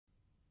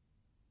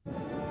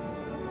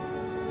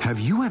Have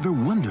you ever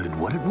wondered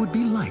what it would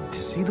be like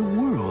to see the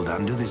world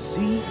under the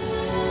sea?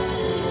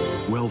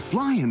 Well,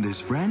 Fly and his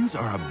friends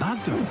are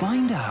about to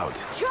find out.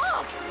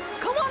 Chuck!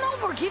 Come on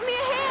over, give me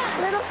a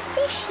hand! Little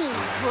fishy.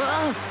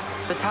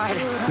 The tide.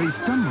 They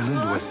stumble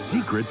into a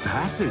secret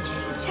passage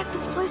Check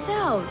this place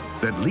out.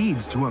 that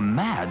leads to a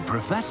mad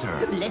professor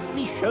Let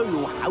me show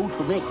you how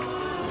to mix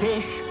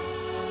fish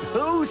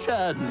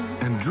potion.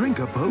 and drink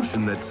a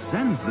potion that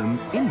sends them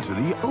into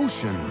the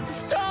ocean.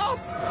 Stop!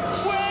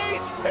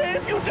 Wait!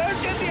 If you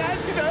don't get the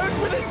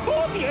antidote within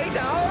 48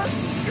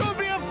 hours, you'll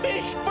be a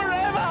fish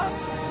forever!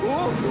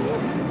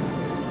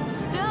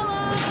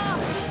 Stella!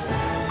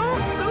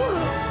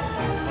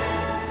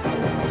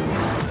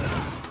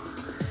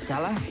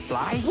 Stella,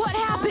 Fly? What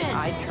happened?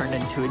 I turned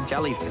into a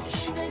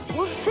jellyfish.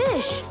 We're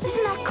fish.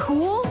 Isn't that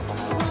cool?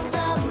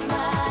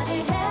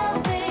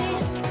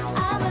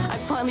 I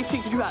finally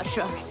figured you out,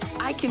 Chuck.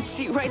 I can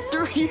see right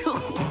through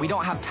you. We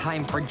don't have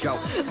time for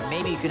jokes.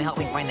 Maybe you can help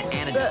me find the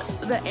antidote.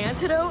 The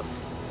antidote?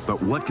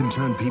 But what can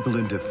turn people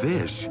into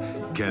fish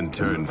can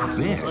turn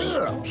fish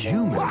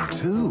human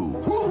too.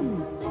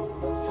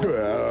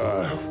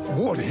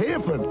 What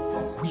happened?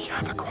 We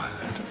have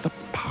acquired the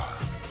power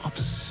of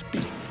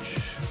speech.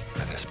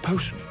 With this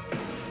potion,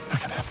 I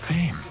can have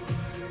fame,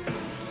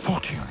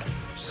 fortune,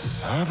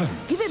 servants.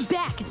 Give it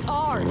back. It's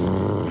ours.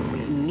 We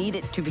need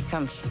it to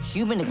become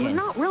human We're again.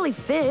 not really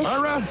fish.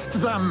 Arrest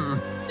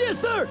them! Yes,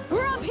 sir!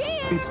 We're up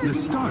here. It's the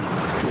start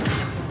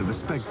of a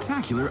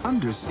spectacular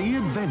undersea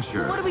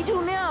adventure. What do we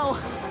do now?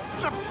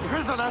 The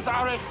prisoners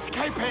are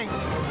escaping!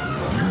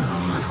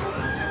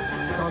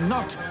 You're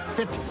not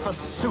fit for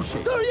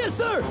sushi. Sir, yes,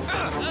 sir!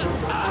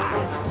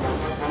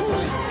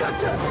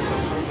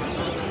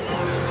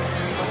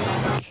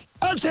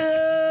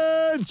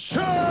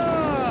 Attention!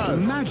 A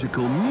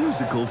magical,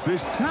 musical,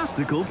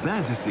 fish-tastical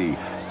fantasy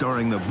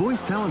starring the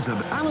voice talents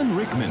of Alan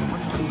Rickman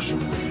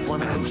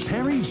and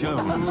Terry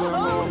Jones.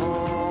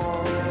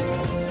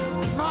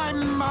 My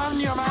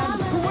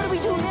monument! What do we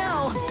do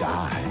now?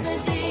 Die.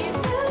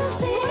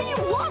 What do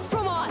you want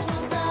from us?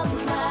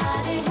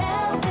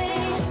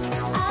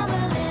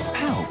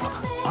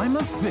 Help! I'm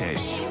a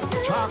fish.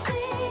 Chuck,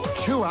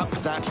 chew up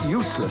that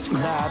useless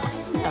crab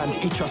and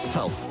eat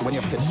yourself when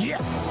you're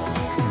finished.